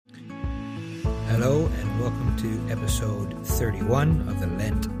Hello and welcome to episode 31 of the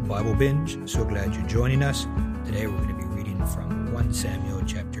Lent Bible Binge. So glad you're joining us. Today we're going to be reading from 1 Samuel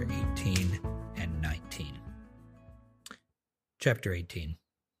chapter 18 and 19. Chapter 18.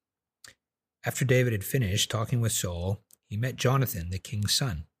 After David had finished talking with Saul, he met Jonathan, the king's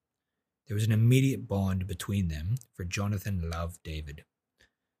son. There was an immediate bond between them, for Jonathan loved David.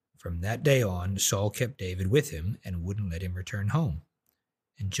 From that day on, Saul kept David with him and wouldn't let him return home.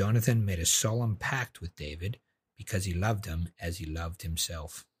 And Jonathan made a solemn pact with David because he loved him as he loved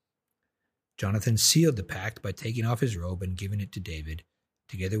himself. Jonathan sealed the pact by taking off his robe and giving it to David,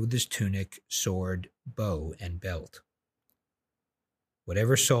 together with his tunic, sword, bow, and belt.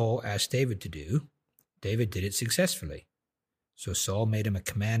 Whatever Saul asked David to do, David did it successfully. So Saul made him a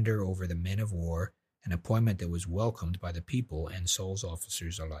commander over the men of war, an appointment that was welcomed by the people and Saul's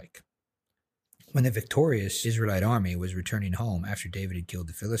officers alike. When the victorious Israelite army was returning home after David had killed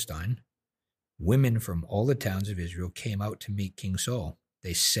the Philistine, women from all the towns of Israel came out to meet King Saul.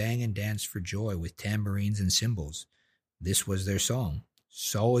 They sang and danced for joy with tambourines and cymbals. This was their song: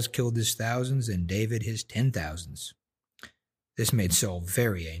 Saul has killed his thousands and David his 10,000s. This made Saul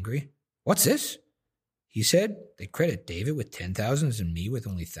very angry. "What's this?" he said. "They credit David with 10,000s and me with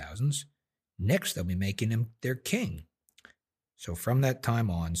only thousands. Next they'll be making him their king." So from that time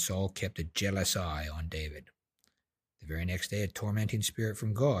on, Saul kept a jealous eye on David. The very next day, a tormenting spirit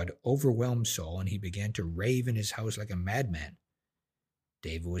from God overwhelmed Saul, and he began to rave in his house like a madman.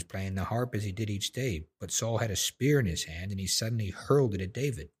 David was playing the harp as he did each day, but Saul had a spear in his hand, and he suddenly hurled it at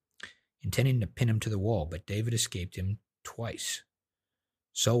David, intending to pin him to the wall, but David escaped him twice.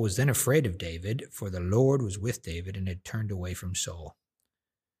 Saul was then afraid of David, for the Lord was with David and had turned away from Saul.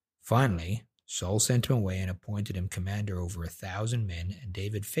 Finally, Saul sent him away and appointed him commander over 1,000 men, and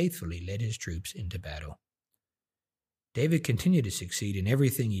David faithfully led his troops into battle. David continued to succeed in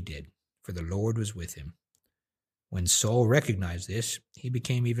everything he did, for the Lord was with him. When Saul recognized this, he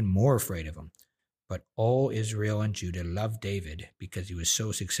became even more afraid of him. But all Israel and Judah loved David because he was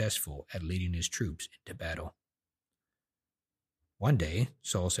so successful at leading his troops into battle. One day,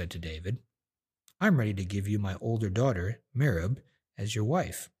 Saul said to David, "I'm ready to give you my older daughter, Merab, as your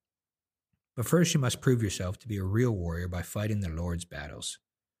wife. But first you must prove yourself to be a real warrior by fighting the Lord's battles."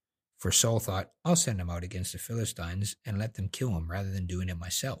 For Saul thought, "I'll send him out against the Philistines and let them kill him rather than doing it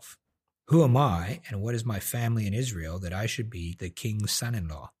myself. Who am I, and what is my family in Israel that I should be the king's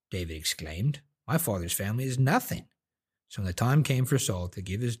son-in-law?" David exclaimed, "My father's family is nothing." So when the time came for Saul to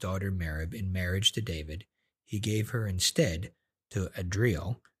give his daughter Merab in marriage to David, he gave her instead to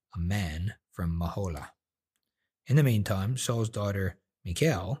Adriel, a man from Mahola. In the meantime, Saul's daughter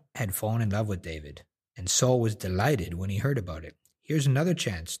Michal had fallen in love with David, and Saul was delighted when he heard about it. "Here's another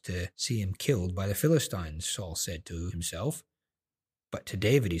chance to see him killed by the Philistines," Saul said to himself. But to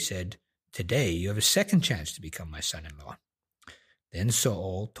David he said, "Today you have a second chance to become my son-in-law." Then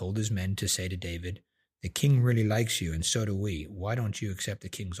Saul told his men to say to David, "The king really likes you, and so do we. Why don't you accept the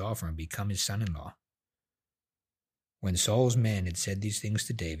king's offer and become his son-in-law?" When Saul's men had said these things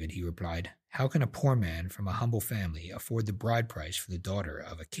to David, he replied, "How can a poor man from a humble family afford the bride price for the daughter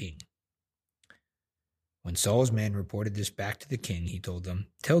of a king?" When Saul's men reported this back to the king, he told them,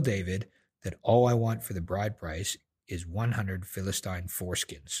 "Tell David that all I want for the bride price is 100 Philistine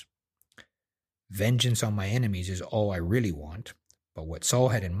foreskins. Vengeance on my enemies is all I really want." But what Saul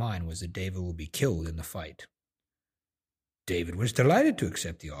had in mind was that David will be killed in the fight. David was delighted to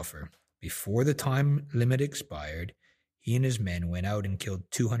accept the offer. Before the time limit expired, he and his men went out and killed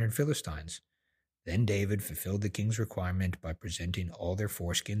 200 Philistines. Then David fulfilled the king's requirement by presenting all their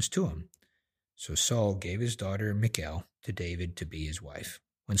foreskins to him. So Saul gave his daughter Michal to David to be his wife.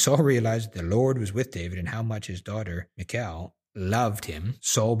 When Saul realized the Lord was with David and how much his daughter Michal loved him,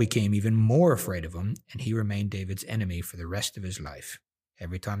 Saul became even more afraid of him, and he remained David's enemy for the rest of his life.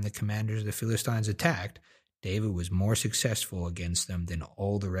 Every time the commanders of the Philistines attacked, David was more successful against them than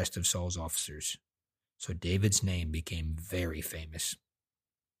all the rest of Saul's officers. So David's name became very famous.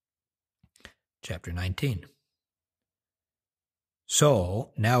 Chapter 19.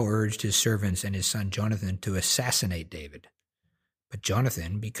 Saul now urged his servants and his son Jonathan to assassinate David. But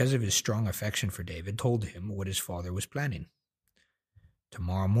Jonathan, because of his strong affection for David, told him what his father was planning.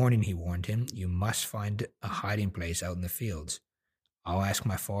 "Tomorrow morning," he warned him, "you must find a hiding place out in the fields. I'll ask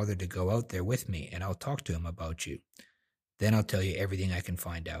my father to go out there with me, and I'll talk to him about you. Then I'll tell you everything I can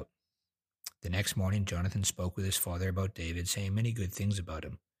find out." The next morning, Jonathan spoke with his father about David, saying many good things about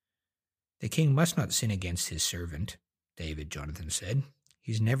him. "The king must not sin against his servant, David," Jonathan said.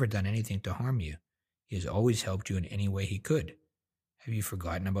 "He's never done anything to harm you. He has always helped you in any way he could. Have you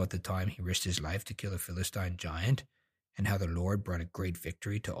forgotten about the time he risked his life to kill a Philistine giant and how the Lord brought a great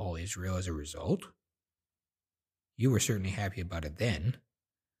victory to all Israel as a result? You were certainly happy about it then.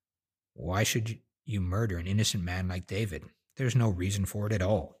 Why should you murder an innocent man like David? There's no reason for it at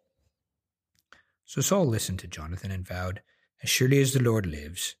all." So Saul listened to Jonathan and vowed, "As surely as the Lord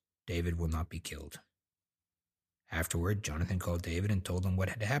lives, David will not be killed." Afterward, Jonathan called David and told him what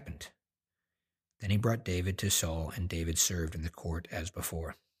had happened. Then he brought David to Saul, and David served in the court as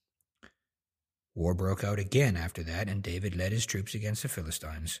before. War broke out again after that, and David led his troops against the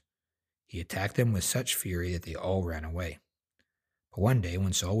Philistines. He attacked them with such fury that they all ran away. But one day,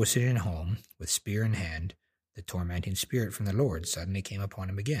 when Saul was sitting at home, with spear in hand, the tormenting spirit from the Lord suddenly came upon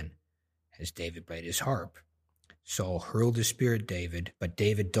him again, as David played his harp. Saul hurled his spear at David, but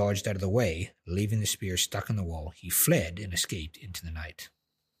David dodged out of the way, leaving the spear stuck in the wall. He fled and escaped into the night.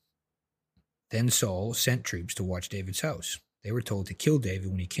 Then Saul sent troops to watch David's house. They were told to kill David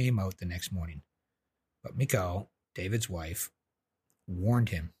when he came out the next morning. But Michal, David's wife, warned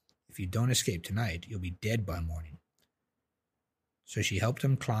him, "If you don't escape tonight, you'll be dead by morning." So she helped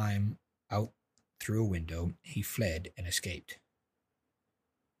him climb out through a window. He fled and escaped.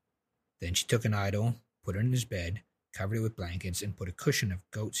 Then she took an idol, put it in his bed, covered it with blankets, and put a cushion of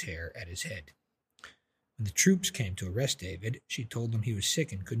goat's hair at his head. When the troops came to arrest David, she told them he was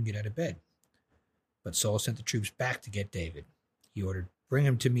sick and couldn't get out of bed. But Saul sent the troops back to get David. He ordered, "Bring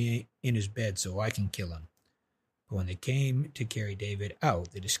him to me in his bed so I can kill him." But when they came to carry David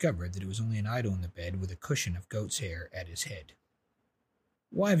out, they discovered that it was only an idol in the bed with a cushion of goat's hair at his head.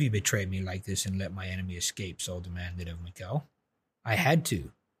 "Why have you betrayed me like this and let my enemy escape?" Saul demanded of Michal. "I had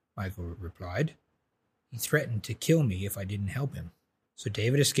to," Michal replied. "He threatened to kill me if I didn't help him." So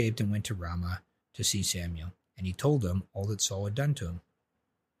David escaped and went to Ramah to see Samuel, and he told him all that Saul had done to him.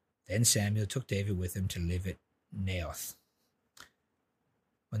 Then Samuel took David with him to live at Naioth.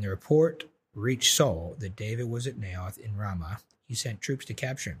 When the report reached Saul that David was at Naioth in Ramah, he sent troops to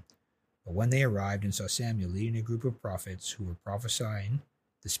capture him. But when they arrived and saw Samuel leading a group of prophets who were prophesying,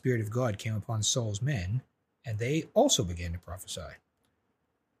 the Spirit of God came upon Saul's men, and they also began to prophesy.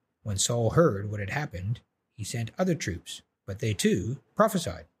 When Saul heard what had happened, he sent other troops, but they too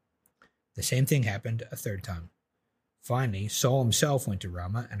prophesied. The same thing happened a third time. Finally, Saul himself went to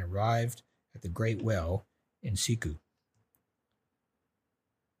Ramah and arrived at the great well in Siku.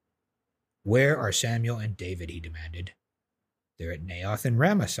 "Where are Samuel and David?" he demanded. "They're at Naioth and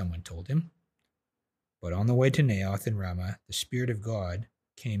Ramah," someone told him. But on the way to Naioth and Ramah, the Spirit of God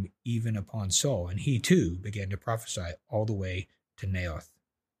came even upon Saul, and he too began to prophesy all the way to Naioth.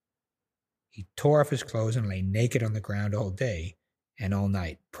 He tore off his clothes and lay naked on the ground all day and all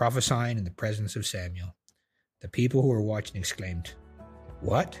night, prophesying in the presence of Samuel. The people who were watching exclaimed,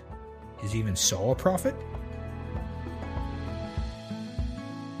 "What? Is even Saul a prophet?"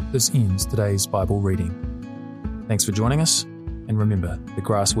 This ends today's Bible reading. Thanks for joining us, and remember, the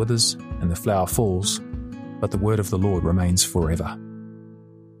grass withers and the flower falls, but the word of the Lord remains forever.